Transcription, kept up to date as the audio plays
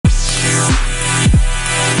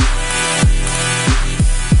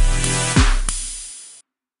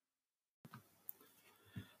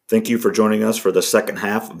Thank you for joining us for the second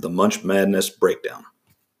half of the Munch Madness Breakdown.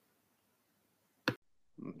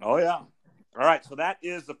 Oh, yeah. All right, so that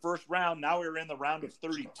is the first round. Now we're in the round of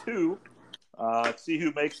 32. Let's see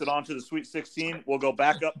who makes it onto the Sweet 16. We'll go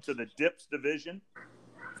back up to the Dips division.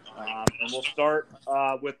 And we'll start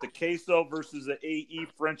with the queso versus the AE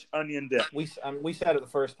French onion dip. We said it the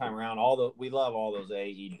first time around. We love all those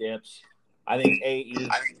AE dips. I think AE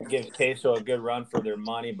gives queso a good run for their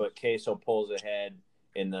money, but queso pulls ahead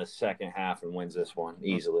in the second half and wins this one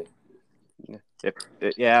easily. If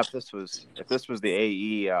this was the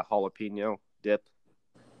AE jalapeno dip,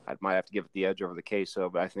 I might have to give it the edge over the queso.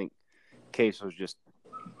 But I think queso's just,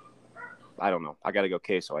 I don't know. I got to go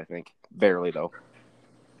queso. I think barely though.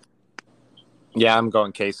 Yeah, I'm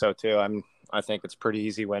going queso too. I think it's a pretty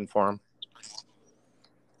easy win for him.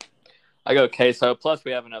 I go queso. Plus,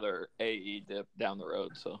 we have another AE dip down the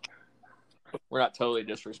road, so we're not totally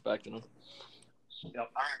disrespecting them.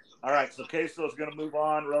 Yep. All right, so queso is going to move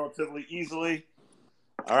on relatively easily.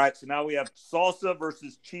 All right, so now we have salsa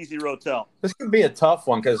versus cheesy rotel. This could be a tough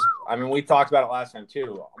one because, we talked about it last time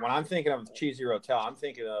too. When I'm thinking of cheesy rotel, I'm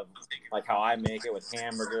thinking of like how I make it with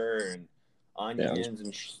hamburger and onions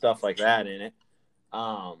and stuff like that in it.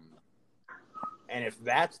 And if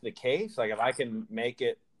that's the case, like if I can make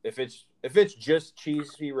it, if it's just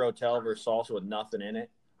cheesy rotel versus salsa with nothing in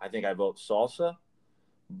it, I think I vote salsa.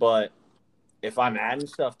 But if I'm adding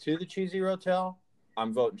stuff to the cheesy rotel,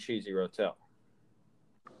 I'm voting cheesy rotel.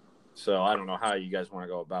 So I don't know how you guys want to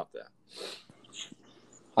go about that.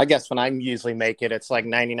 I guess when I usually make it, it's like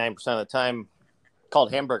 99% of the time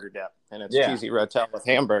called hamburger dip, and it's cheesy rotel with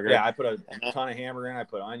hamburger. Yeah, I put a ton of hamburger in. I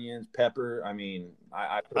put onions, pepper.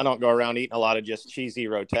 I don't go around eating a lot of just cheesy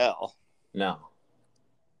rotel. No.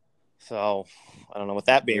 So I don't know. With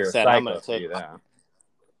that being said, I'm going to say that.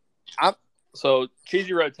 So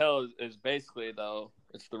cheesy rotel is basically, though,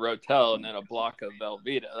 it's the rotel and then a block of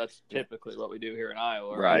Velveeta. That's typically what we do here in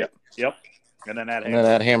Iowa. Right. Yep. And then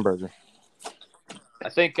that hamburger. I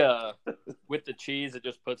think with the cheese, it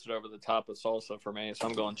just puts it over the top of salsa for me. So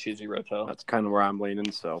I'm going cheesy rotel. That's kind of where I'm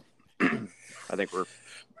leaning. So I think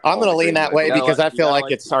I'm going to lean that way because I feel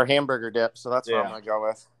like it's our hamburger dip. So that's what I'm going to go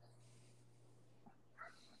with.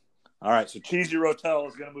 All right. So cheesy rotel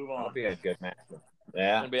is going to move on. That'll be a good match.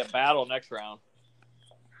 Yeah. It's going to be a battle next round.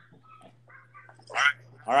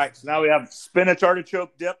 All right. So now we have spinach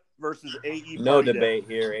artichoke dip versus AE party No debate dip.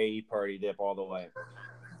 here. AE party dip all the way.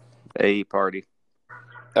 AE party.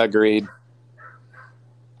 Agreed.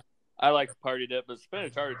 I like the party dip, but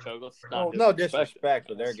spinach artichoke. No disrespect,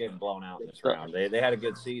 but they're getting blown out in this round. They had a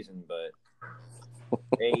good season, but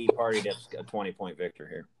AE party dip's a 20-point victor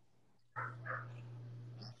here.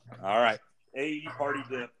 All right. AE party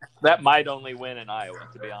dip. That might only win in Iowa,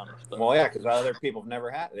 to be honest. But... Well, yeah, because other people have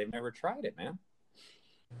never had it. They've never tried it, man.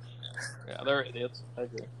 Yeah, they're idiots. I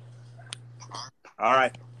agree. All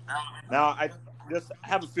right. Now, I just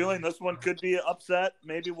have a feeling this one could be an upset.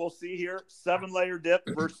 Maybe we'll see here. 7-layer dip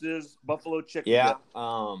versus buffalo chicken dip.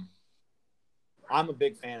 I'm a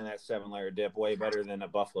big fan of that 7-layer dip. Way better than a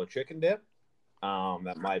buffalo chicken dip.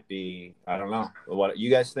 That might be, I don't know what you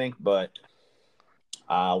guys think, but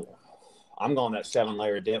I'm going that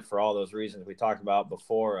 7-layer dip for all those reasons we talked about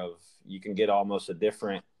before. Of you can get almost a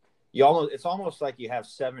different. It's almost like you have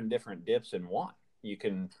 7 different dips in one.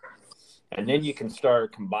 And then you can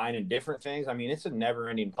start combining different things. It's a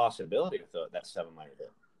never-ending possibility with that 7-layer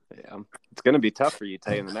dip. Yeah, it's going to be tough for you,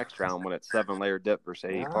 Tay, in the next round when it's 7-layer dip versus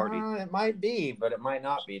AE party. It might be, but it might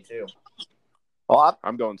not be too. Well,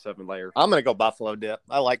 I'm going 7-layer. I'm going to go buffalo dip.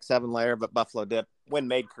 I like 7-layer, but buffalo dip, when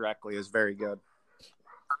made correctly, is very good.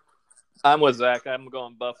 I'm with Zach. I'm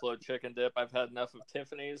going buffalo chicken dip. I've had enough of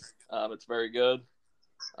Tiffany's. It's very good.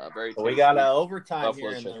 Very tasty. We got overtime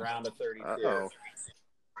buffalo here chicken. In the round of 32. Uh-oh.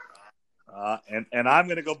 And I'm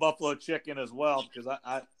going to go buffalo chicken as well because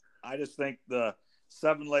I just think the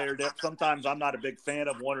 7-layer dip. Sometimes I'm not a big fan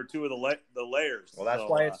of one or two of the layers. Well, that's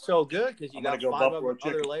why it's so good because you got 5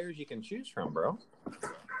 other layers you can choose from, bro.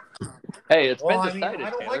 Hey, it's been decided.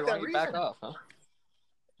 I don't like that reason. Back off, huh?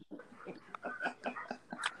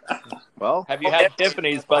 Well, have you had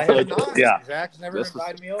Tiffany's buffalo? Yeah, Zach's never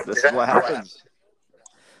invited me over. This is what happens.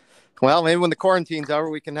 Well, maybe when the quarantine's over,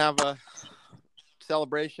 we can have a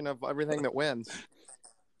celebration of everything that wins.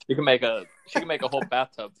 She can make a whole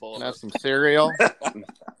bathtub full of have some cereal.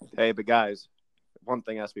 Hey, but guys, one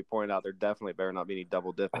thing has to be pointed out: there definitely better not be any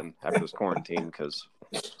double dipping after this quarantine because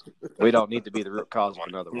we don't need to be the root cause of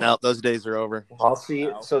another one. No, those days are over. I'll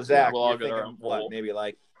see. So Zach, we'll you're thinking what? Maybe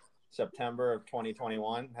like September of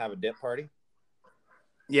 2021, have a dip party.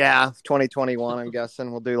 Yeah, 2021. I'm guessing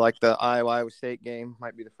we'll do like the Iowa State game.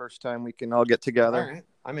 Might be the first time we can all get together. All right,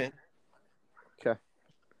 I'm in. Okay.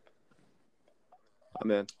 I'm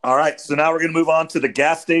in. All right, so now we're going to move on to the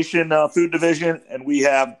gas station food division, and we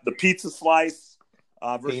have the pizza slice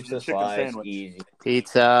versus Pizza the chicken slice, sandwich. easy.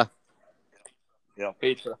 Pizza.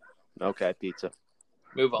 Pizza. Okay, pizza.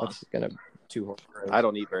 Move on. That's gonna 2 horse race. I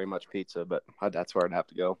don't eat very much pizza, but that's where I'd have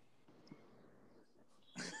to go.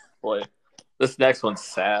 Boy, this next one's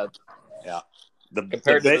sad. compared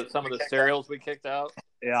Compared to some of the cereals we kicked out.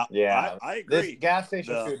 Yeah, I agree. This gas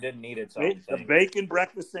station food didn't need its own The thing. bacon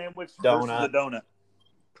breakfast sandwich Donut. versus the donut.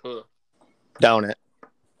 Ugh. Donut.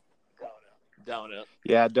 Donut.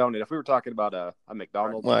 Yeah, donut. If we were talking about a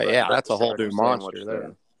McDonald's, Well, yeah, that's a whole breakfast new monster sandwich, there.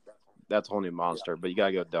 then that's a whole new monster. But you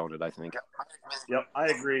gotta go donut, I think. Yep, I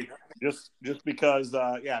agree. Just because,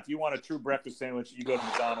 if you want a true breakfast sandwich, you go to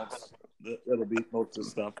McDonald's. It'll beat most of the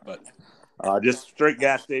stuff. But just straight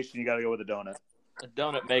gas station, you got to go with a donut. A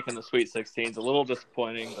donut making the Sweet 16 is a little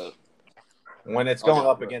disappointing, but When it's going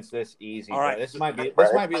up against this easy, All right. this might be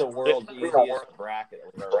the world's easiest bracket.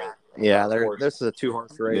 Yeah, this is a 2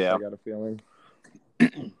 horse race. Yeah. I got a feeling. 2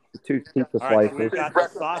 pizza All right, so slices. we've got the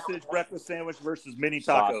sausage breakfast sandwich versus mini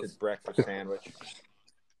tacos. Sausage breakfast sandwich.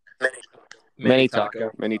 Mini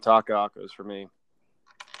taco. Mini tacos for me.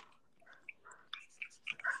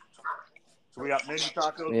 So we got mini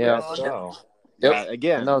tacos. Yeah. going on. So Yeah,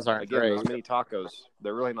 again, And those aren't those great. mini tacos,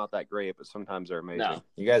 they're really not that great, but sometimes they're amazing. No.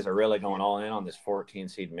 you guys are really going all in on this 14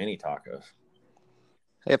 seed mini tacos.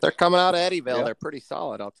 Hey, if they're coming out of Eddyville, Yep. they're pretty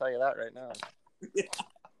solid. I'll tell you that right now.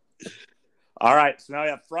 All right, so now we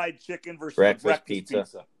have fried chicken versus Breakfast pizza.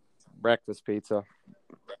 pizza. Breakfast pizza.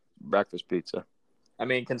 Breakfast pizza. I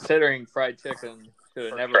mean, considering fried chicken should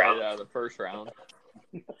have never made it out of the first round,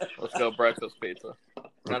 let's go breakfast pizza.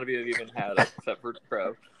 None of you have even had it except for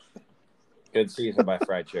Trev. Good season by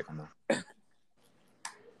fried chicken, though.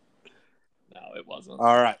 No, it wasn't.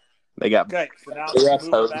 All right. They got Okay, so now The rest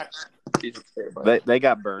moving of- back. they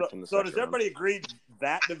got burnt in the So second does round. everybody agree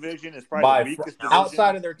that division is probably the weakest division?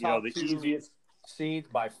 Outside of their top the two easiest. seeds,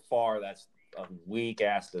 by far, that's a weak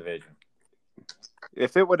ass division.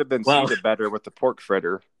 If it would have been Well- seeded better with the pork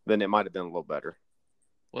fritter, then it might have been a little better.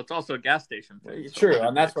 Well, it's also a gas station food. so True, what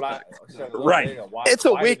and that's do what you I expect? said. Right. It's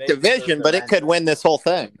a weak division, but it could win this whole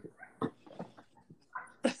thing.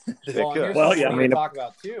 Well, could. here's Well, something yeah. we I mean, can talk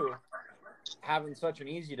about too. Having such an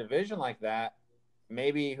easy division like that,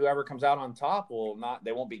 maybe whoever comes out on top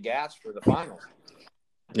they won't be gassed for the finals.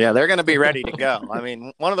 Yeah, they're going to be ready to go. I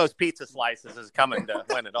mean, one of those pizza slices is coming to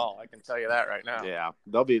win it all. I can tell you that right now. Yeah,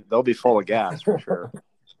 they'll be full of gas for sure.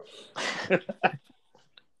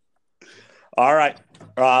 All right,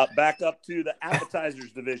 back up to the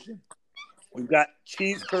appetizers division. We've got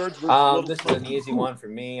cheese curds versus little This is Smoky. an easy one for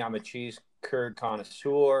me. I'm a cheese curd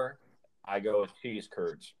connoisseur. I go with cheese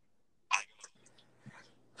curds.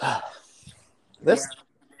 This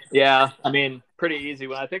Yeah, I mean, pretty easy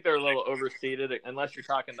one. I think they're a little overseeded, unless you're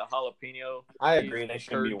talking the jalapeno. I cheese agree. They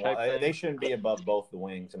shouldn't be curd type thing. they shouldn't be above both the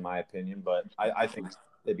wings, in my opinion. But I think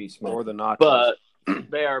they'd be Or smoked. the nachos.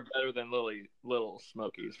 But they are better than little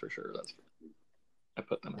Smokies for sure. I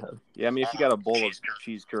put them ahead. Yeah, I mean, if you got a bowl of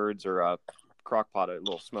cheese curds or a crock pot of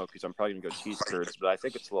little Smokies, I'm probably gonna go cheese curds. But I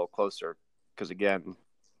think it's a little closer because again,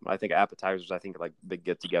 I think appetizers. I think like big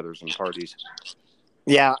get-togethers and parties.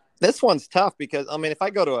 Yeah, this one's tough because if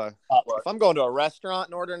I'm going to a restaurant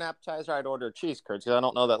and order an appetizer, I'd order cheese curds because I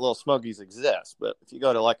don't know that little Smokies exist. But if you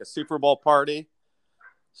go to like a Super Bowl party,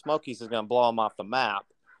 Smokies is going to blow them off the map.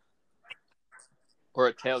 Or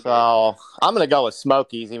a tailgate. So I'm going to go with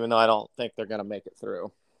Smokies, even though I don't think they're going to make it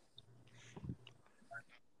through.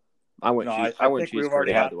 I went cheese think curds we've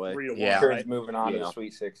already out got of the way. 3-1, Yeah. Curds right? moving on to Yeah. the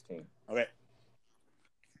Sweet 16. Okay.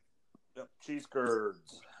 Yep, cheese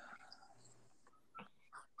curds.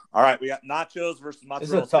 All right, we got nachos versus This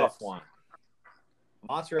is mozzarella a tough sticks. one.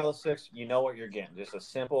 Mozzarella sticks, you know what you're getting. Just a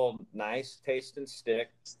simple, nice tasting stick.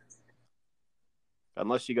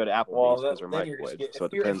 Unless you go to Well, Applebee's because they're then you're just microwave, getting, so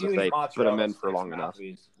it depends if you they eat put them mozzarella in for sticks long from enough.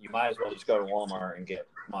 Applebee's, you might as well just go to Walmart and get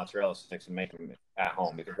mozzarella sticks and make them at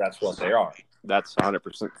home because that's what they are. That's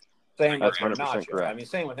 100%. Same That's with 100% nachos. correct. I mean,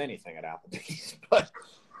 same with anything at Applebee's. But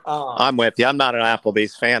I'm with you. I'm not an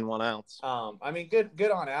Applebee's fan, 1 ounce. I mean, good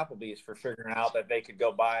on Applebee's for figuring out that they could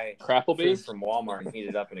go buy food Crapplebee's? from Walmart and heat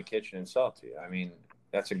it up in a kitchen and sell it to you. I mean,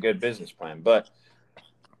 that's a good business plan. But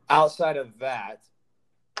outside of that,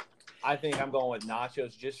 I think I'm going with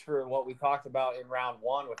nachos just for what we talked about in round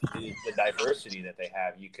one with the diversity that they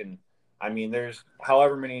have. There's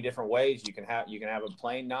however many different ways you can have a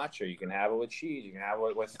plain nacho, you can have it with cheese, you can have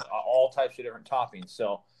it with all types of different toppings.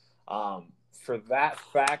 So for that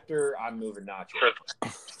factor, I'm moving nachos.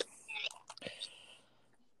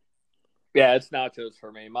 Yeah, it's nachos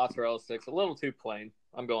for me. Mozzarella sticks, a little too plain.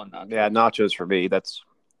 I'm going nachos. Yeah, nachos for me. That's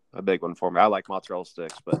a big one for me. I like mozzarella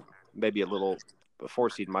sticks, but maybe the 4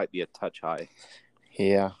 seed might be a touch high.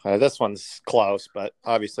 Yeah, this one's close, but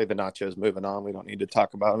obviously the nachos moving on. We don't need to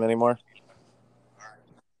talk about them anymore.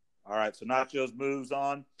 All right, so nachos moves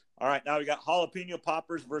on. All right, now we got jalapeno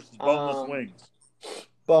poppers versus boneless wings.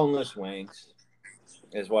 Boneless wings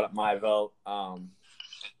is what my vote.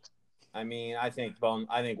 I mean, I think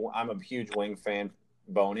I'm a huge wing fan.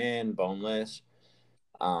 Bone in, boneless.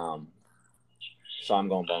 So I'm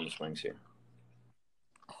going boneless wings here.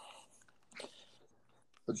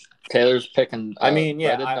 Taylor's picking. I mean,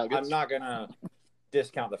 yeah, nuggets. I'm not gonna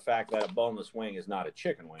discount the fact that a boneless wing is not a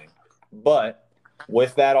chicken wing, but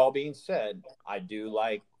with that all being said, I do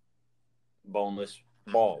like boneless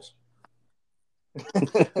balls.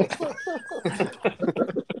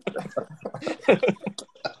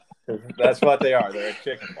 That's what they are. They're a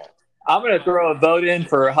chicken ball. I'm going to throw a vote in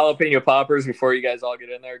for jalapeno poppers before you guys all get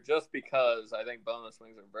in there, just because I think boneless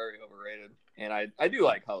wings are very overrated. And I do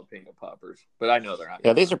like jalapeno poppers, but I know they're not.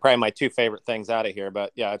 Yeah, these are probably my 2 favorite things out of here.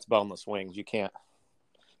 But yeah, it's boneless wings. You can't.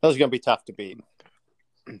 Those are going to be tough to beat.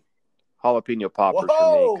 Jalapeno poppers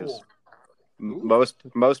for me because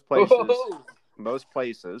most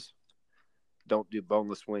places don't do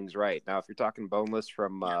boneless wings right. Now, if you're talking boneless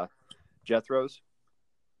from Jethro's,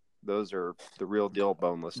 those are the real deal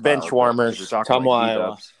boneless bench style. warmers. Come like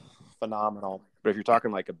on, phenomenal. But if you're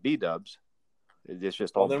talking like a B-dubs, it's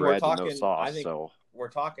just all bread and no sauce. I think we're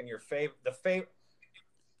talking your favorite,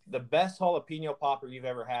 the best jalapeno popper you've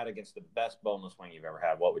ever had against the best boneless wing you've ever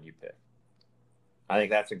had. What would you pick? I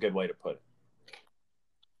think that's a good way to put it.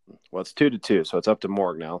 Well, it's 2-2, so it's up to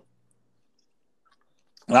Morg now.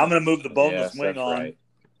 And I'm going to move the boneless wing on. Right.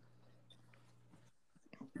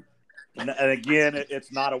 And again,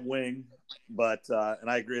 it's not a wing, but and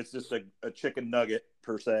I agree, it's just a chicken nugget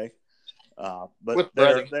per se. But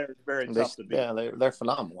they're very tough to beat. Yeah, they're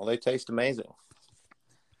phenomenal. They taste amazing.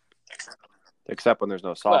 Except when there's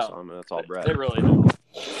no sauce on them, it's all bread. They really do.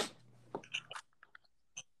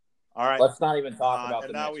 All right. Let's not even talk about and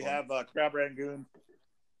the now we one. have crab rangoon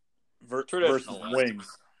versus Traditional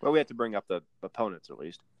wings. Well, we have to bring up the opponents at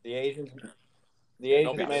least. The Asians made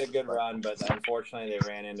a good run, but unfortunately they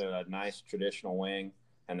ran into a nice traditional wing,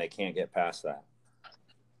 and they can't get past that.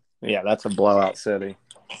 Yeah, that's a blowout city.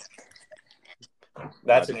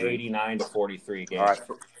 That's an 89-43 game.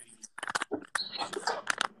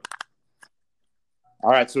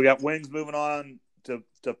 All right, so we got wings moving on to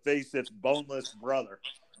face its boneless brother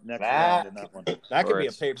next round in that one. That could be a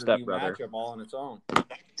its pay-per-view stepbrother. matchup all on its own.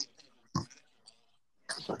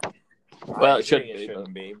 Well, it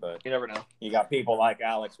shouldn't be, but you never know. you got people like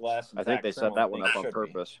Alex West. And I think Zach they set Krimmel that one think up on it should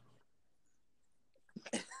purpose.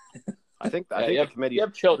 I think you the committee. You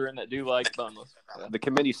have children that do like boneless. Yeah. The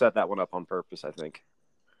committee set that one up on purpose, I think.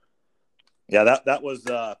 Yeah, that was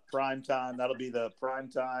prime time. That'll be the prime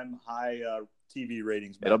time high TV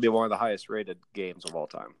ratings. It'll be one of the highest rated games of all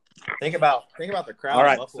time. Think about the crowd. All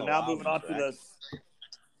right, so now moving on to this.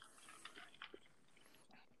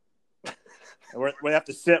 We have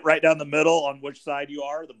to sit right down the middle on which side you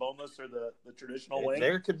are, the boneless or the traditional wing.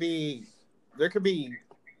 There could be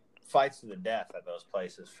fights to the death at those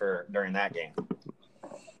places during that game.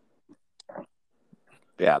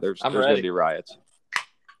 Yeah, there's going to be riots.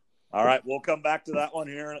 All right, we'll come back to that one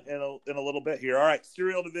here in a little bit here. All right,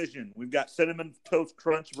 cereal division. We've got Cinnamon Toast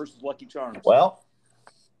Crunch versus Lucky Charms. Well,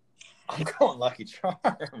 I'm going Lucky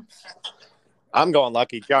Charms. I'm going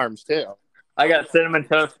Lucky Charms too. I got Cinnamon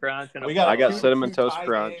Toast Crunch. And I got Cinnamon Toast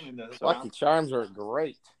Crunch. Lucky Charms are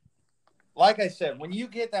great. Like I said, when you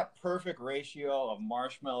get that perfect ratio of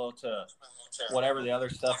marshmallow to whatever the other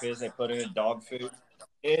stuff is they put in dog food,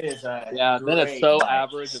 it is then it's so bite.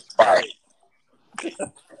 average. It's great.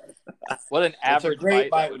 What an average it's a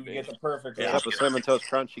great bite would when you be. get the perfect Yeah, ratio. with Cinnamon Toast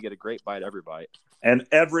Crunch, you get a great bite every bite. And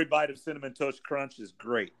every bite of Cinnamon Toast Crunch is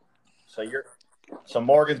great. So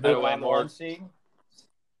Morgan's moving on the one seed?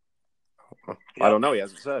 Yep. I don't know. He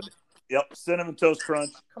hasn't said. Yep, Cinnamon Toast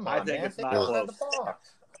Crunch. Come on, I think man. it's not outside close. the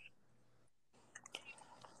box.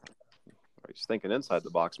 He's thinking inside the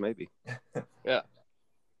box, maybe. Yeah.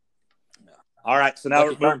 All right, so now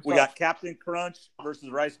Lucky we got Captain Crunch versus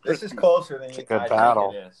Rice Krispies. This is closer than a you good guys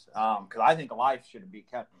battle. think it is. Because I think life should be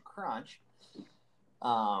Captain Crunch.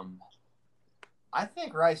 I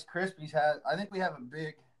think Rice Krispies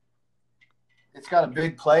it's got a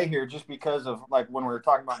big play here just because of, like, when we were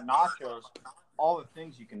talking about nachos, all the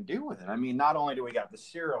things you can do with it. I mean, not only do we got the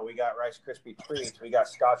cereal, we got Rice Krispie treats, we got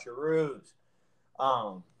Scotcheroos.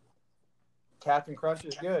 Captain Crunch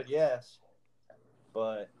is good, yes,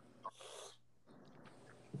 but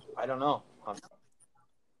I don't know.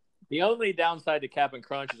 The only downside to Captain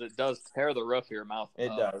Crunch is it does tear the roof of your mouth. It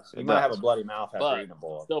does. You It might does. have a bloody mouth after But eating a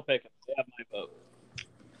bowl. still pick it. They have my vote.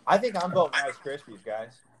 I think I'm voting Rice Krispies,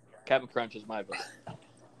 guys. Captain Crunch is my vote.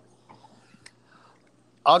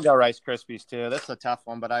 I'll go Rice Krispies too. That's a tough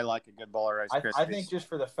one, but I like a good bowl of Rice Krispies. I think just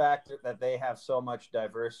for the fact that they have so much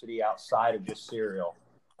diversity outside of just cereal.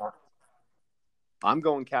 I'm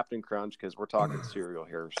going Captain Crunch because we're talking cereal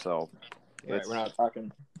here. So Right, we're not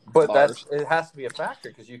talking. But bars. it has to be a factor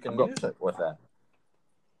because you can Go. use it with that.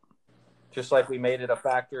 Just like we made it a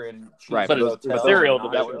factor in cheese Right, but and it's hotels cereal and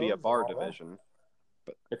that that would be a nachos bar and all that. division.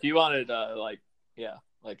 If you wanted, like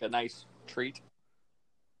a nice treat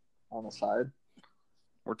on the side,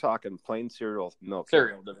 We're talking plain cereal milk.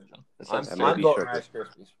 cereal division. I'm That Essentially. may voting be sugar. Rice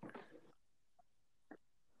Krispies.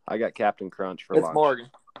 I got Captain Crunch for It's lunch Morgan.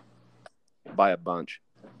 by a bunch.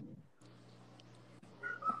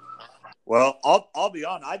 Well, I'll be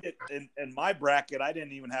honest. I did in my bracket. I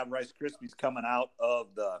didn't even have Rice Krispies coming out of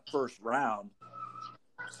the first round,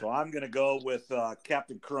 so I'm going to go with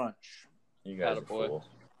Captain Crunch. You guys are Attaboy. fools.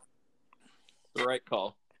 The right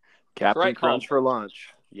call. Captain right call. Crunch for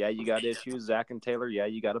lunch. Yeah, you got issues. Zach and Taylor. Yeah,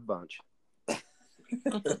 you got a bunch.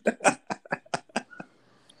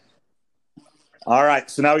 All right,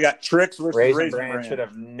 so now we got Trix versus Raisin Raisin Bran Bran. should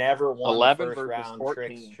have never won 11 the first versus round. 14.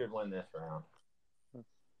 Trix should win this round.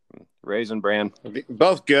 Raisin Bran.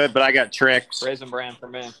 Both good, but I got Trix. Raisin Bran for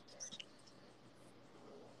me.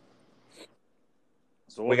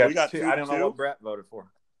 So We got two. two. I don't know what Brett voted for.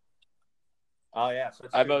 Oh, yeah. So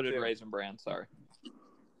it's I 2-2. voted Raisin Bran. Sorry.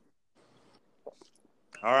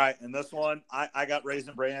 All right, and this one I got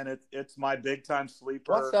Raisin Bran. It's my big time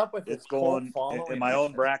sleeper. What's up with It's this cult going following? in my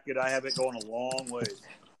own bracket. I have it going a long ways.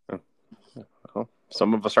 Well,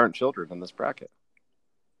 some of us aren't children in this bracket.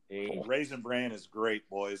 Raisin Bran is great,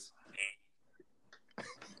 boys.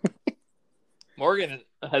 Morgan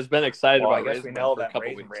has been excited Well, I about guess Raisin we Bran know for a that couple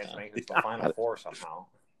Raisin weeks Bran's now. making it to the Final Four somehow.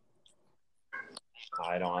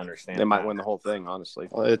 I don't understand. They might that. win the whole thing, honestly.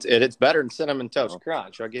 Well, it's better than Cinnamon Toast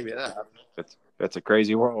Crunch. I'll give you that. It's a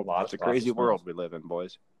crazy world. Lots It's a of crazy smells. world we live in,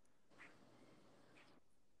 boys.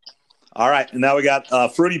 All right, and now we got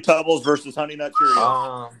Fruity Pebbles versus Honey Nut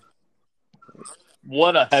Cheerios.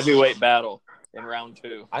 What a heavyweight battle in round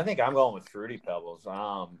 2. I think I'm going with Fruity Pebbles.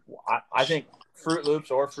 I think Fruit Loops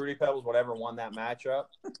or Fruity Pebbles, whatever won that matchup,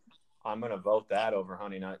 I'm going to vote that over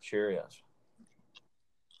Honey Nut Cheerios.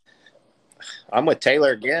 I'm with Taylor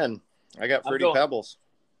again. I got Fruity Pebbles.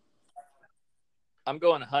 I'm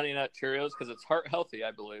going Honey Nut Cheerios because it's heart healthy,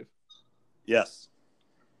 I believe. Yes.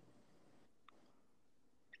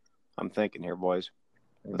 I'm thinking here, boys.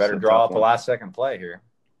 You That's better a draw tough up a one. last second play here.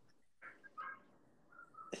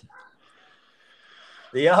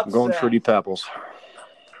 The upset. I'm going Fruity Pebbles.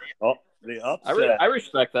 Oh, the upset. I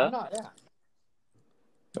respect that.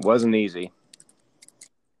 It wasn't easy.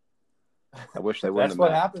 I wish they wouldn't That's have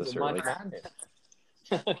what met happens this in early. Munch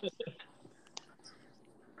Madness.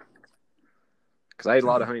 Because I ate a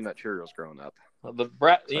lot of Honey Nut Cheerios growing up. Well,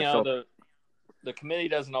 the committee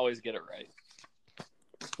doesn't always get it right.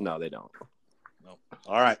 No, they don't. No.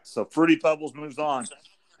 All right, so Fruity Pebbles moves on.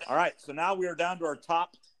 All right, so now we are down to our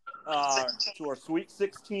top, to our Sweet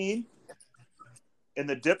 16. In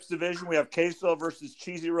the dips division, we have queso versus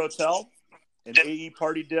cheesy rotel, and AE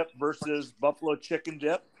party dip versus buffalo chicken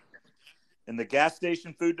dip. In the gas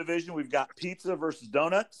station food division, we've got pizza versus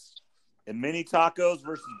donuts, and mini tacos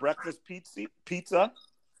versus breakfast pizza.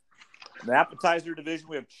 In the appetizer division,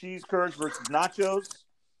 we have cheese curds versus nachos,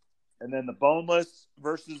 and then the boneless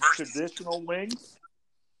versus traditional wings.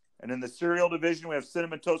 And in the cereal division, we have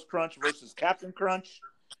Cinnamon Toast Crunch versus Captain Crunch,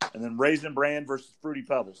 and then Raisin Bran versus Fruity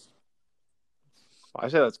Pebbles. I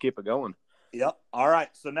say let's keep it going. Yep. All right.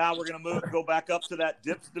 So now we're going to go back up to that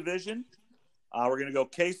dips division. We're going to go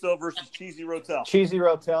queso versus cheesy rotel. Cheesy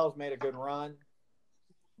Rotel's made a good run,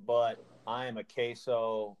 but I am a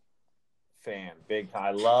queso fan. Big time.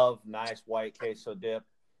 I love nice white queso dip,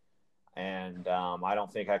 and I don't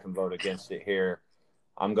think I can vote against it here.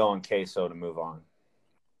 I'm going queso to move on.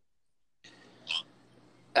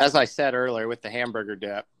 As I said earlier with the hamburger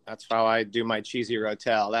dip, that's how I do my cheesy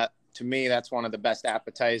rotel. That, to me, that's one of the best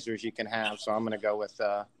appetizers you can have. So I'm going to go with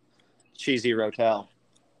cheesy rotel.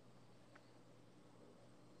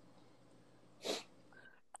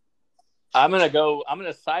 I'm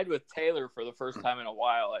gonna side with Taylor for the first time in a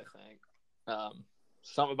while, I think.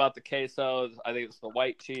 Something about the queso, I think it's the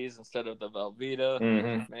white cheese instead of the Velveeta.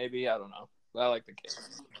 Mm-hmm. Maybe, I don't know. But I like the queso.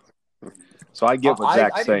 So I get what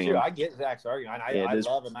Zach's I saying. do too. I get Zach's argument. I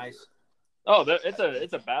love a nice. Oh,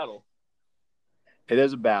 it's a battle. It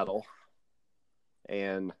is a battle,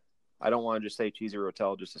 and I don't want to just say cheesy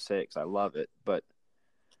rotel just to say it because I love it, but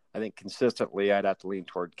I think consistently I'd have to lean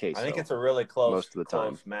toward queso. I think it's a really close most of the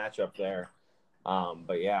time. matchup there.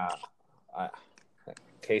 But yeah,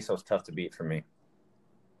 queso's tough to beat for me.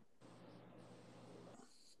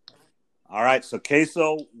 All right, so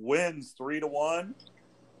queso wins 3-1.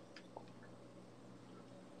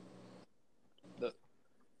 The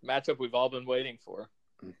matchup we've all been waiting for.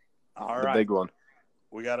 All the right. big one.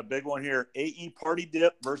 We got a big one here. AE Party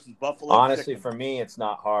Dip versus Buffalo Honestly, Chicken. for me, it's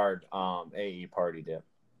not hard. AE Party Dip.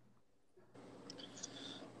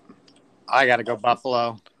 I got to go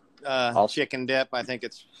Buffalo chicken dip. I think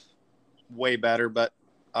it's way better, but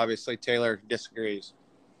obviously Taylor disagrees.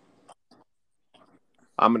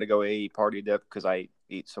 I'm going to go AE Party Dip because I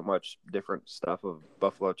eat so much different stuff of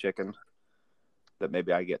buffalo chicken that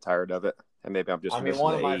maybe I get tired of it. And maybe I'm just missing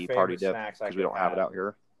one of the my AE Party favorite Dip snacks I because we could don't have it out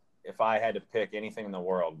here. If I had to pick anything in the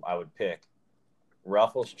world, I would pick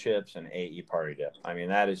Ruffles chips and AE Party Dip. I mean,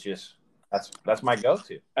 that is just that's my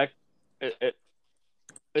go-to.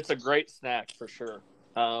 It's a great snack for sure.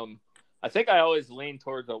 I think I always lean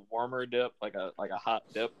towards a warmer dip, like a hot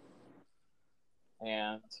dip.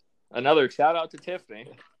 And another shout out to Tiffany,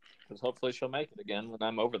 because hopefully she'll make it again when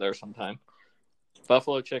I'm over there sometime.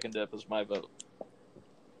 Buffalo chicken dip is my vote.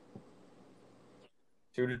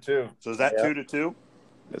 2-2. So is that 2-2?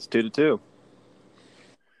 It's 2-2.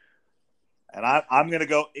 And I'm going to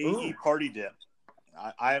go AE Party Dip.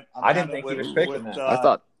 I'm I didn't kinda think he was with- picking with, that. I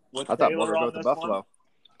thought Taylor Motor on go with the this buffalo. one.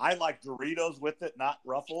 I like Doritos with it, not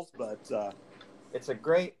Ruffles, but It's a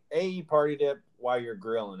great AE Party Dip while you're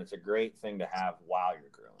grilling. It's a great thing to have while you're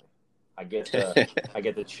grilling. I get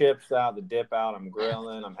the chips out, the dip out. I'm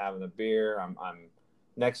grilling. I'm having a beer. I'm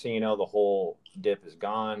next thing you know, the whole dip is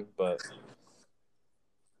gone. But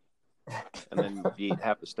And then you eat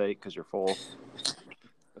half the steak because you're full.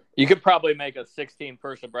 You could probably make a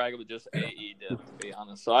 16-person bracket with just AE dip, to be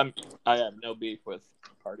honest. So I have no beef with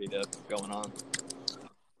party dip going on.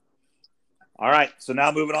 all right. So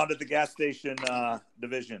now moving on to the gas station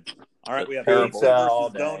division. All right, we have Pizza pizza all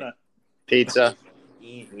versus day. donut. Pizza.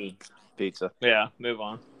 easy. Pizza. Yeah, move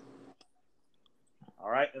on.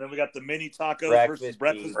 All right, and then we got the mini tacos versus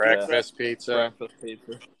Breakfast breakfast pizza. pizza. Breakfast pizza.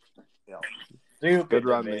 Breakfast pizza. Stupid Good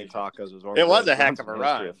run, division. mini tacos was one. It of the was a best heck runs of a in the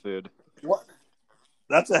history run. of food. What?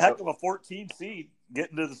 That's a heck of a 14 seed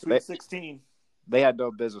getting to the Sweet 16. They had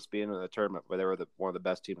no business being in the tournament, but they were one of the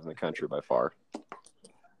best teams in the country by far.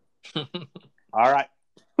 All right.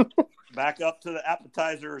 Back up to the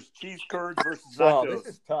appetizers, cheese curds versus So nachos.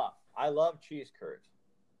 this is tough. I love cheese curds,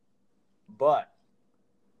 but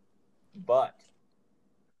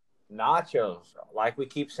nachos, like we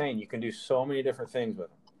keep saying, you can do so many different things with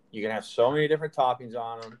them. You can have so many different toppings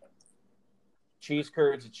on them. Cheese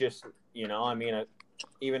curds, it's just,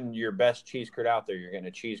 even your best cheese curd out there, you're getting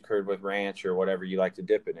a cheese curd with ranch or whatever you like to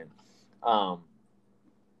dip it in.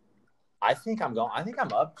 I think I'm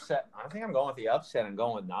upset. I think I'm going with the upset and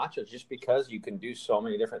going with nachos just because you can do so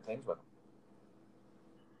many different things with them.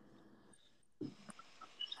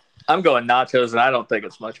 I'm going nachos, and I don't think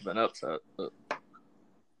it's much of an upset. But...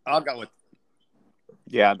 I'll go with.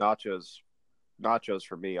 Yeah, nachos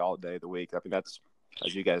for me all day of the week. I mean, that's,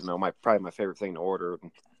 as you guys know, probably my favorite thing to order.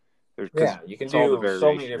 Yeah, you can all the do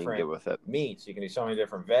so many variation you can different get with it. meats. You can do so many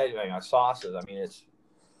different veg, sauces. I mean,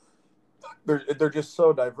 they're just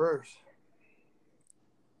so diverse.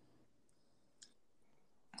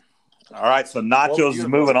 All right, so nachos is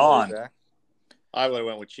moving on. I would have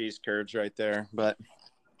went with cheese curds right there, but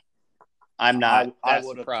I'm not I that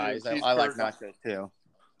would've surprised. too. Cheese I like curds. nachos too.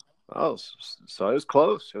 Oh, so it was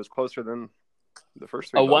close. It was closer than the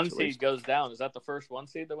first three. A votes, one at seed least. goes down. Is that the first one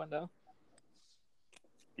seed that went down?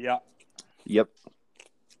 Yeah. Yep.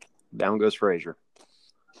 Down goes Frazier.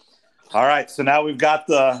 All right, so now we've got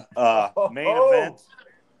the main event.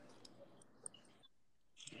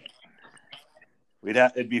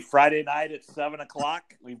 It'd be Friday night at 7:00.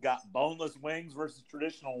 We've got boneless wings versus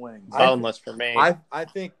traditional wings. Boneless for me. I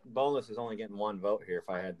think boneless is only getting one vote here, if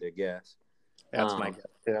I had to guess. That's my guess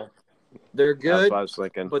too. They're That's good, what I was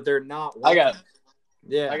thinking. but they're not. I got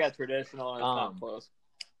Yeah. traditional, and it's not close.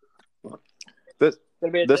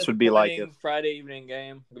 This would be like if Friday evening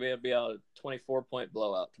game. It'd be a 24-point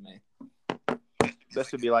blowout to me.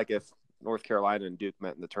 this would be like if North Carolina and Duke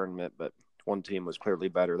met in the tournament, but one team was clearly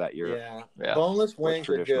better that year. Yeah. Boneless wings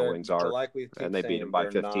are traditional good, wings but are, like we keep and they beat saying, them by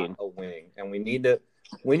they're 15. not a wing, and we need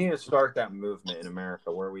to start that movement in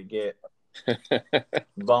America where we get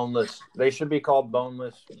boneless. They should be called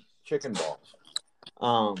boneless chicken balls.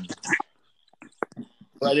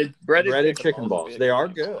 breaded chicken balls. would be They a are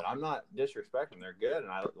good good. I'm not disrespecting them. They're good,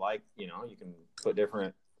 and I like, you can put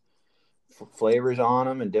different flavors on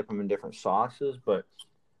them and dip them in different sauces. But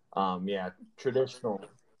traditional.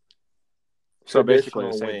 So basically the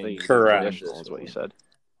Traditional same thing. wing. You do Correct. Traditional is what you said.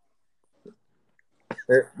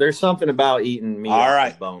 There's something about eating meat All off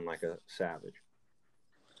right. the bone like a savage.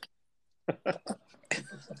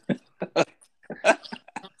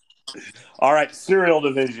 All right, cereal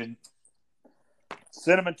division.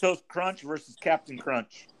 Cinnamon Toast Crunch versus Captain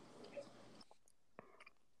Crunch.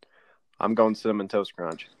 I'm going Cinnamon Toast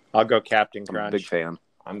Crunch. I'll go Captain I'm a Crunch. big fan.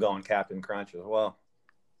 I'm going Captain Crunch as well.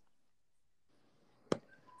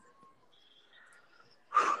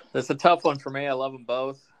 It's a tough one for me. I love them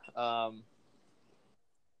both. I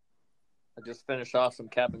just finished off some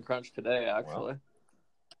Captain Crunch today, actually.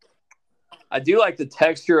 I do like the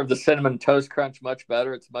texture of the Cinnamon Toast Crunch much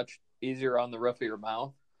better. It's much easier on the roof of your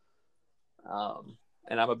mouth.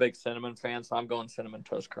 And I'm a big cinnamon fan, so I'm going Cinnamon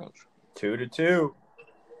Toast Crunch. 2-2.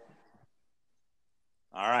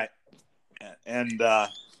 All right. And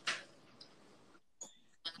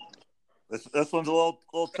this one's a little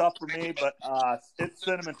tough for me, but it's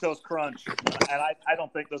Cinnamon Toast Crunch. And I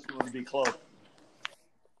don't think this one would be close.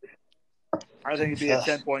 I think it'd be a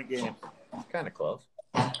 10-point game. Kind of close.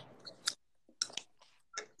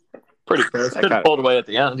 Pretty close. Could have pulled away at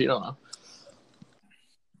the end. You don't know.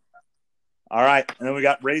 All right. And then we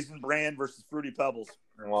got Raisin Bran versus Fruity Pebbles.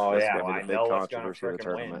 Well, That's yeah, gonna be I the big know what's going to controversy of the freaking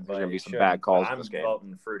win. tournament. But There's gonna be it some shouldn't. bad calls But in this game. I'm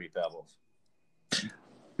voting Fruity Pebbles.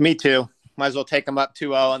 Me too. Might as well take them up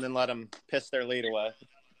 2-0 and then let them piss their lead away.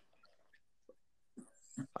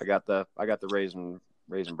 I got the raisin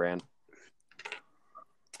brand.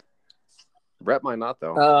 Brett might not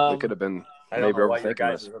though. It could have been I don't maybe know what your overthinking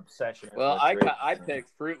guys' this. obsession is. Well, with grapes. I picked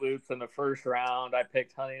Fruit Loops in the first round. I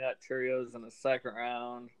picked Honey Nut Cheerios in the second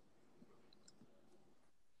round.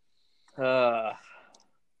 I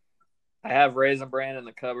have Raisin Bran in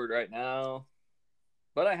the cupboard right now,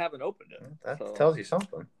 but I haven't opened it. That so tells you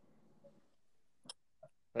something.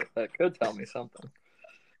 that could tell me something.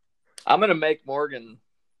 I'm going to make Morgan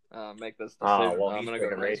make this decision. well, I'm he's going to go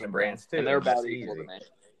picking Raisin Raisin Bran, Brans, too. and they're about That's equal to easy. me.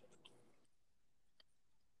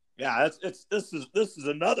 Yeah, this is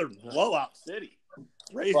another blowout city.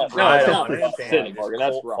 Raisin Well, Bran. no, I it's don't not understand City, this Morgan,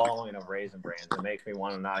 that's cult wrong. following of Raisin Brans. It makes me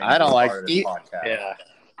want to not. I don't even be like part of this eat. podcast. Yeah.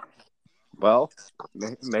 Well,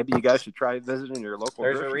 maybe you guys should try visiting your local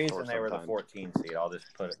There's a grocery reason store they were the sometime. 14 seed. I'll just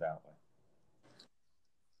put it that way.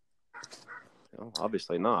 No,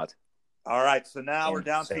 obviously not. All right, so now we're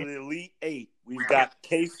down to the Elite Eight. We've got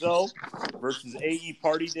Queso versus AE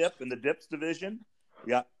Party Dip in the dips division. We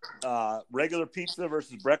got regular pizza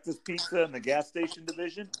versus breakfast pizza in the gas station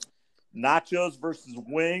division. Nachos versus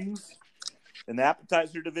wings in the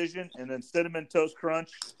appetizer division. And then Cinnamon Toast Crunch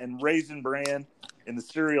and Raisin Bran in the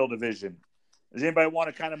cereal division. Does anybody want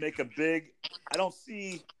to kind of make a big – I don't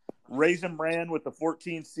see Raisin Bran with the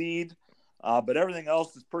 14 seed, but everything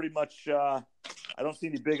else is pretty much I don't see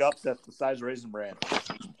any big upsets besides Raisin Bran.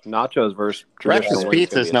 Nachos versus Breakfast traditional wings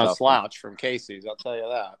pizza could is be a no tough one. slouch from Casey's. I'll tell you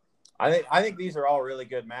that. I think these are all really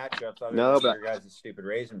good matchups. Other No, than but- your guys' stupid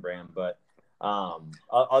Raisin Bran, but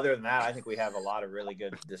other than that, I think we have a lot of really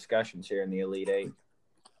good discussions here in the Elite Eight.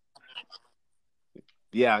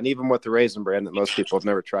 Yeah, and even with the Raisin Bran that most people have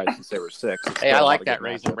never tried since they were 6. it's Hey, still I a lot like of that good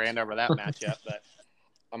Raisin matchups. Bran over that matchup, but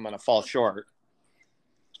I'm going to fall short.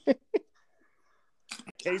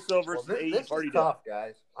 Queso versus AE this Party is Dip. tough,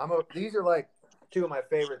 guys. These are like two of my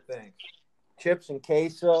favorite things: chips and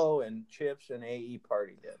queso, and chips and AE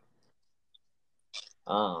Party Dip.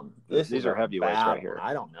 These are heavyweights right here.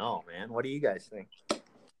 I don't know, man. What do you guys think?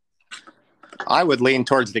 I would lean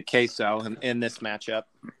towards the queso in this matchup.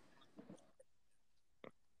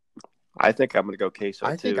 I think I'm going to go queso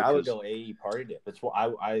I think too. I would 'cause go AE Party Dip. It's what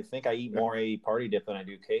I think I eat more AE Party Dip than I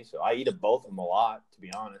do queso. I eat both of them a lot, to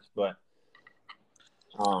be honest. But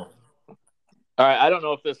All right, I don't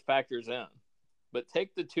know if this factors in, but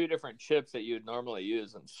take the two different chips that you would normally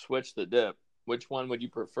use and switch the dip. Which one would you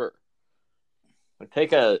prefer? Like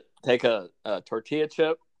take a tortilla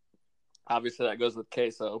chip. Obviously, that goes with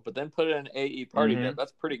queso, but then put it in AE Party Mhm. Dip.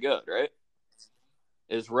 That's pretty good, right?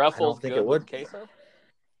 Is I Ruffles don't think good it would with queso?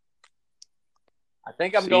 I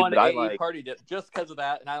think I'm See, going but to I AE like- Party Dip just because of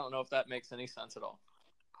that, and I don't know if that makes any sense at all.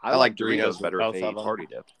 I like Doritos with better both with of AE them. Party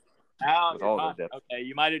Dip. Now With you're all their not- dip. Okay,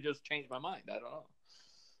 you might have just changed my mind. I don't know.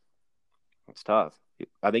 It's tough.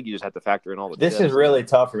 I think you just have to factor in all the this dips. is really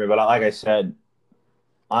tough for me. But like I said,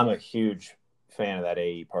 I'm a huge fan of that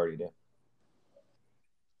AE Party Dip.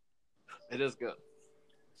 It is good.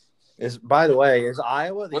 By the way, is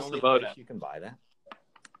Iowa the What's only the vote place at? you can buy that?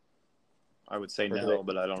 I would say Or do no, they-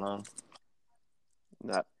 but I don't know.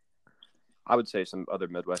 Not, I would say some other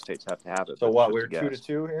Midwest states have to have it. So but what? just We're a guess.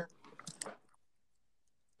 2-2 here.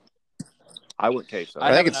 I went queso. I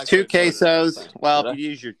think haven't it's 2 actually voted quesos. this thing. Well, Did if you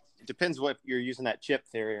use your, it depends what you're using that chip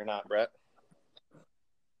theory or not, Brett.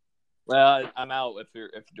 Well, I'm out if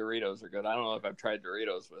Doritos are good. I don't know if I've tried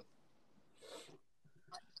Doritos with.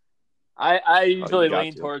 I usually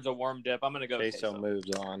lean towards a warm dip. I'm going to go Queso queso.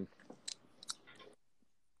 moves on.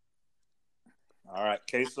 All right,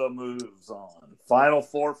 queso moves on. Final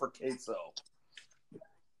four for queso.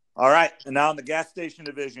 All right, and now in the gas station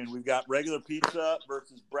division, we've got regular pizza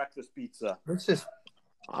versus breakfast pizza.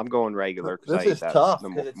 I'm going regular because I This eat is that tough,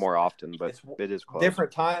 'cause more often, but it's it is close.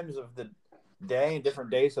 different times of the day and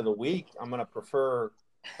different days of the week. I'm going to prefer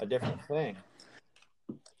a different thing.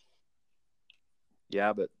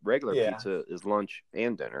 Yeah, but regular Yeah. pizza is lunch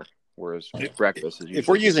and dinner, whereas breakfast is usually. If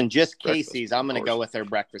we're using just breakfast, Casey's, I'm going to of go course. with their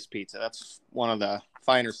breakfast pizza. That's one of the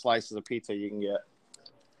finer slices of pizza you can get.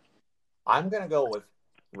 I'm going to go with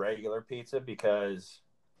regular pizza because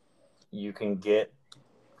you can get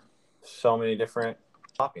so many different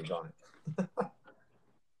toppings on it.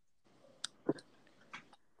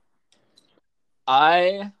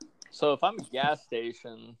 So if I'm a gas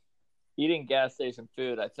station, eating gas station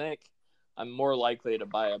food, I think I'm more likely to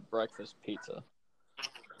buy a breakfast pizza.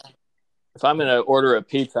 If I'm going to order a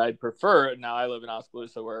pizza, I'd prefer it. Now I live in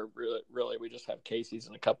Oskaloosa where really we just have Casey's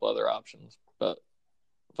and a couple other options. But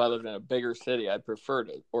if I lived in a bigger city, I'd prefer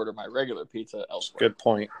to order my regular pizza elsewhere. Good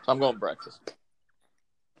point. So I'm going breakfast.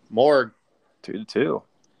 More 2-2.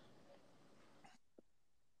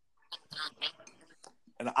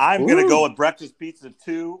 And I'm going to go with breakfast pizza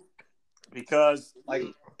too, because like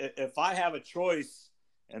if I have a choice,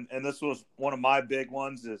 and this was one of my big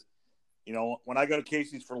ones is, you know, when I go to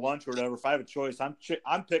Casey's for lunch or whatever, if I have a choice, I'm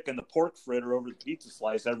picking the pork fritter over the pizza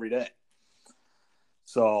slice every day.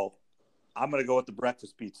 So I'm going to go with the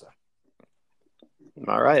breakfast pizza.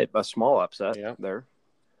 All right, a small upset Yeah. there.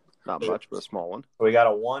 Not much, but a small one. So we got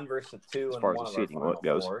a 1 versus 2 As and far as one the of our seating final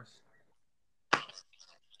goes. fours.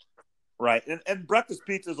 Right. And breakfast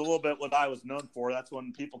pizza is a little bit what I was known for. That's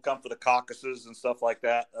when people come for the caucuses and stuff like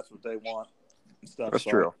that. That's what they want and stuff. That's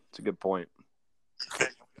true. It's a good point.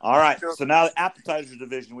 All right. So now the appetizer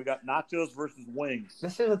division, we got nachos versus wings.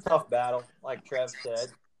 This is a tough battle, like Trev said,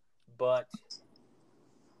 but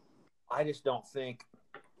I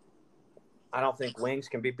don't think wings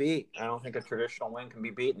can be beat. I don't think a traditional wing can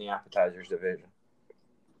be beat in the appetizers division.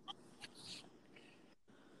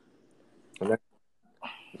 I'm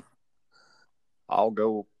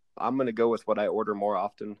going to go with what I order more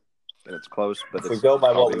often, and it's close. But If we it's go by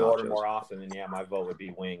what probably we order nachos. more often, then yeah, my vote would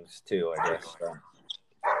be wings too, I guess. So.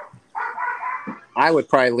 I would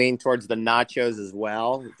probably lean towards the nachos as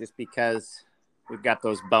well, just because we've got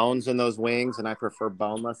those bones in those wings, and I prefer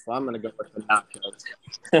boneless. So I'm going to go with the nachos.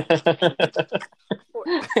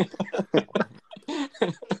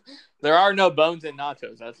 There are no bones in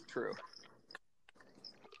nachos. That's true.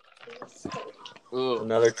 Ooh.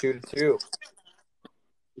 Another 2-2.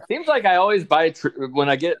 It seems like I always buy when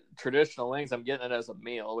I get traditional wings, I'm getting it as a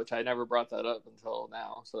meal, which I never brought that up until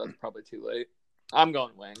now. So that's probably too late. I'm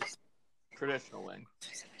going wings. Traditional wing.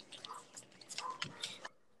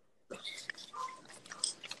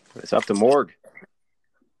 It's up to Morg.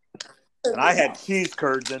 And I had cheese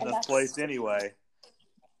curds in this place anyway.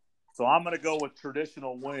 So I'm going to go with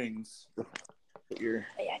traditional wings.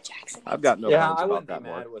 Jackson. I've got no Yeah, bones I about wouldn't be that,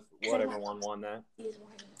 mad Morg. with whatever one won that.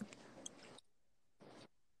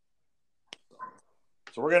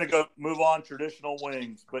 So we're going to move on traditional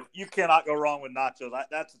wings. But you cannot go wrong with nachos.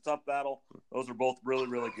 That's a tough battle. Those are both really,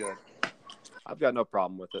 really good. I've got no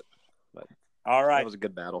problem with it. But All right. that was a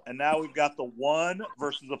good battle. And now we've got the 1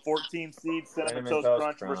 versus the 14 seed Cinnamon Toast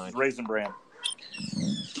Crunch versus Raisin Bran.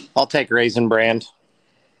 I'll take Raisin Bran.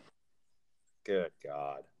 Good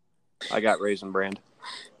God. I got Raisin Bran.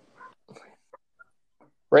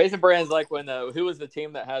 Raisin Bran's like when who was the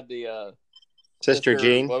team that had the Sister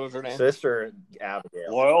Jean. What was her name? Sister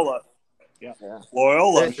Abigail. Loyola. Yeah.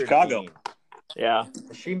 Loyola, Sister Chicago. Jean. Yeah.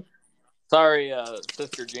 She Sorry,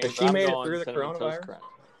 Sister Jean. Has she I'm made it going through the Cinnamon Toast coronavirus? Crunch.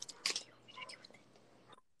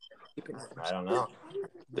 I don't know.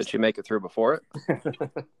 Did she make it through before it?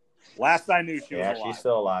 Last I knew, she was Yeah, alive. she's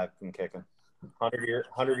still alive and kicking.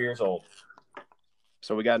 100 years old.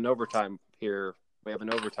 So we got an overtime here. We have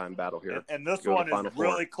an overtime battle here. And this Go to one the Final is Four.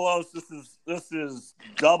 really close. This is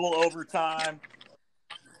double overtime.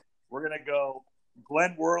 We're gonna go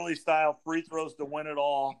Glenn Worley style free throws to win it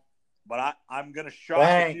all. But I'm gonna shock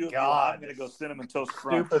a few of you. I'm gonna go Cinnamon Toast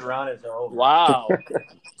Crunch. Stupid run is over. Wow.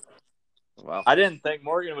 Wow. I didn't think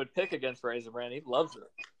Morgan would pick against Raisin Bran. He loves it.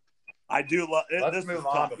 I do love it. Let's This move is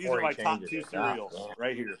on tough. before These are he my top changes two it. cereals God,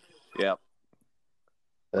 right here. Yep.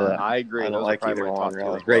 I agree. I don't Those like are probably either my one, top two really.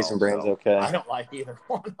 as well, Raisin Bran's so, okay. I don't like either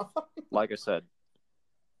one. like I said,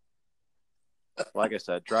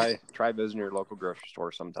 try visiting your local grocery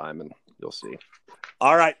store sometime, and you'll see.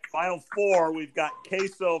 All right, final four. We've got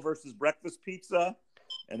queso versus breakfast pizza,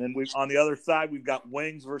 and then on the other side we've got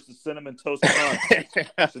wings versus cinnamon toast crunch.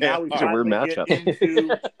 So now we It's a weird finally get matchup.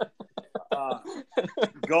 into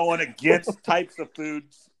going against types of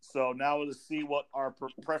foods. So now we'll see what our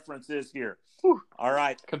preference is here. All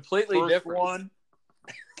right, Completely first different. one: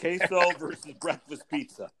 queso versus breakfast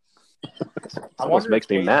pizza. Almost makes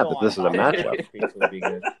me mad that this is a matchup. Pizza would be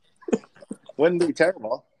good. Wouldn't be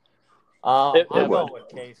terrible. I'm It going would. with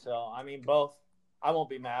queso. I mean, both. I won't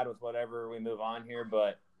be mad with whatever we move on here,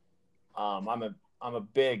 but I'm a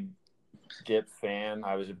big dip fan.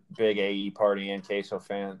 I was a big AE party and queso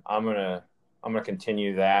fan. I'm gonna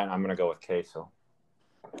continue that. I'm gonna go with queso.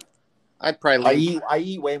 I'd probably I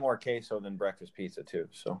eat way more queso than breakfast pizza too.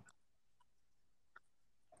 So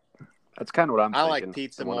That's kind of what I'm I thinking. like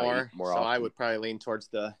pizza I wanna more, eat more so I often. would probably lean towards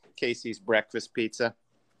the Casey's breakfast pizza.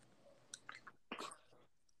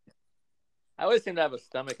 I always seem to have a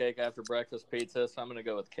stomach ache after breakfast pizza, so I'm going to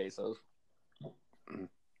go with quesos. All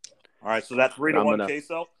right, so that's 3-1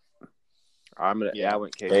 queso. I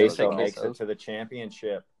went queso. queso as well. makes it quesos. to the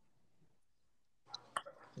championship.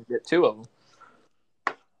 Get two of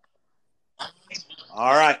them.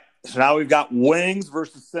 All right, so now we've got wings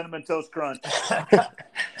versus cinnamon toast crunch.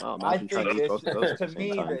 Oh, I imagine think trying to eat both of those at to the same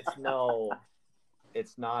me, time.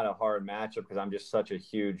 it's not a hard matchup because I'm just such a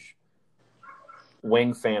huge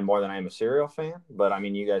wing fan more than I am a cereal fan. But I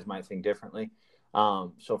mean, you guys might think differently.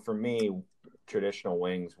 So for me, traditional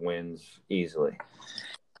wings wins easily.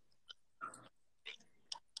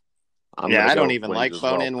 I don't even like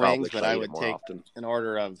bone-in wings, but I would take an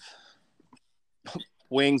order of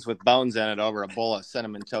wings with bones in it over a bowl of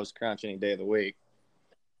cinnamon toast crunch any day of the week.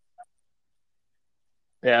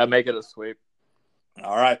 Yeah, make it a sweep.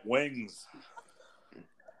 All right, wings.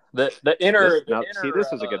 The This inner is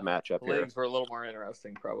a good matchup here. leagues were a little more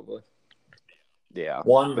interesting, probably. Yeah,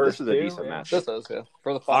 One but this versus is a two, decent yeah. match. This is, yeah.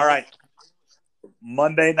 For the final. All right,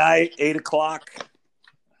 Monday night, 8:00.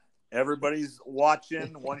 Everybody's watching.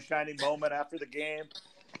 One shining moment after the game.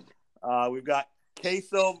 We've got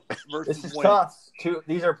queso versus This is wings. tough.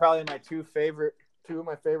 These are probably two of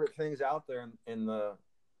my favorite things out there in the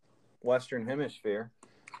Western Hemisphere.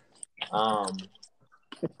 I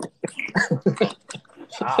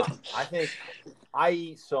think I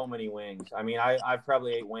eat so many wings. I mean, I've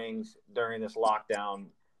probably ate wings during this lockdown.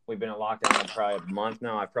 We've been in lockdown for probably a month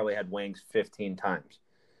now. I've probably had wings 15 times.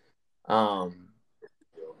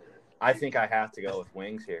 I think I have to go with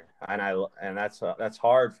wings here, and that's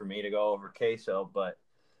hard for me to go over queso, but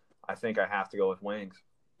I think I have to go with wings.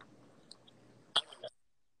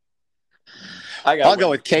 I'll go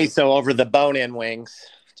with queso over the bone-in wings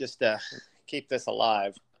just to keep this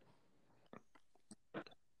alive.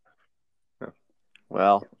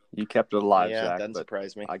 Well, you kept it alive, Yeah, Zach, doesn't but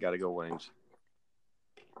surprise me. I got to go wings.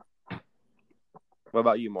 What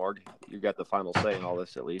about you, Morg? You got the final say in all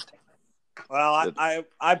this, at least. Well,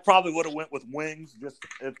 I probably would have went with wings. Just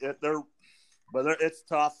it's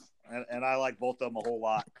tough, and I like both of them a whole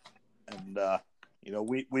lot. And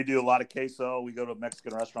we do a lot of queso. We go to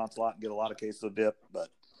Mexican restaurants a lot and get a lot of queso dip. But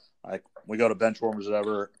we go to Benchwarmers or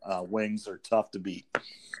whatever. Wings are tough to beat.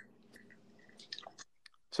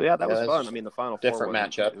 So that was fun. I mean, the final different four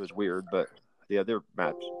matchup. It was weird, but the other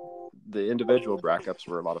match, the individual brackets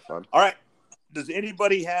were a lot of fun. All right. Does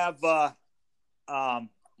anybody have I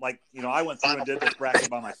went through and did this bracket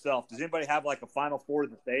by myself. Does anybody have a Final Four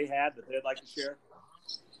that they had that they'd like to share?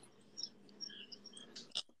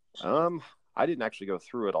 I didn't actually go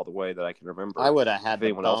through it all the way that I can remember. I would have had if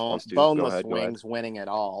anyone else wants to, boneless go ahead. wings winning it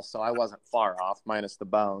all, so I wasn't far off, minus the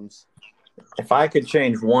bones. If I could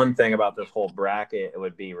change one thing about this whole bracket, it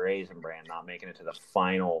would be Raisin Bran not making it to the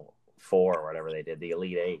Final Four or whatever they did, the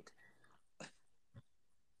Elite Eight.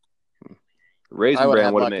 Raisin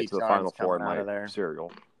Bran would have made Lucky it to the Charms Final Four in coming out of my there.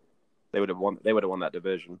 cereal. They would have won. They would have won that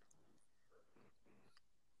division.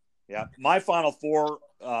 Yeah, my Final Four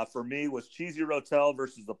for me was Cheesy Rotel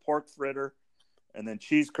versus the Pork Fritter, and then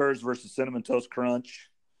Cheese Curds versus Cinnamon Toast Crunch.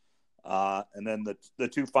 And then the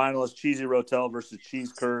two finalists, Cheesy Rotel versus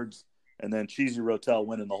Cheese Curds, and then Cheesy Rotel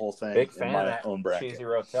winning the whole thing. Big fan in my of that own bracket. Cheesy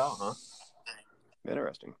Rotel, huh?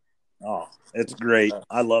 Interesting. Oh, it's great.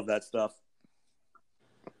 I love that stuff.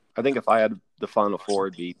 I think if I had the Final Four,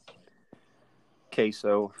 it'd be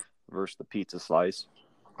queso versus the pizza slice.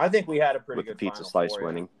 I think we had a pretty with good the pizza Final slice Four,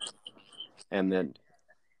 winning, and then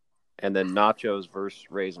And then nachos versus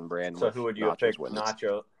Raisin Bran. So with who would you have nachos picked? winning.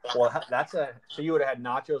 Nacho. Well, so you would have had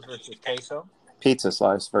nachos versus queso? Pizza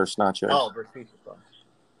slice versus nachos. Oh, versus pizza slice.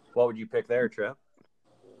 What would you pick there, Trev?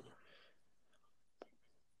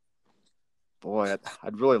 Boy,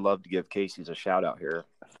 I'd really love to give Casey's a shout out here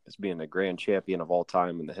as being the grand champion of all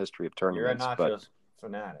time in the history of tournaments. You're a nachos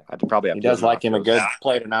fanatic. I'd probably have He to does go like him a nachos. good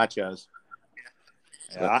plate of nachos.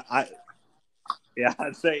 Yeah,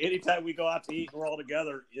 I'd say anytime we go out to eat and we're all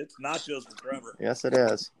together, it's nachos for Trevor. Yes, it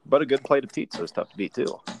is. But a good plate of pizza is tough to beat,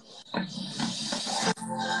 too.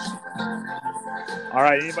 All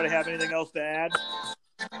right, anybody have anything else to add?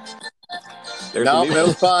 No, it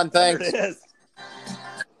was fun. There Thanks. it is.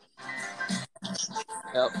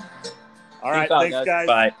 Yep. All right, Peace out, thanks, guys.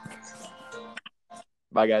 Bye.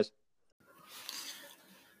 Bye, guys.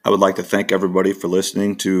 I would like to thank everybody for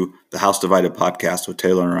listening to the House Divided podcast with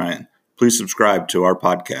Taylor and Ryan. Please subscribe to our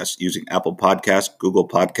podcast using Apple Podcasts, Google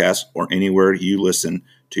Podcasts, or anywhere you listen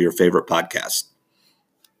to your favorite podcasts.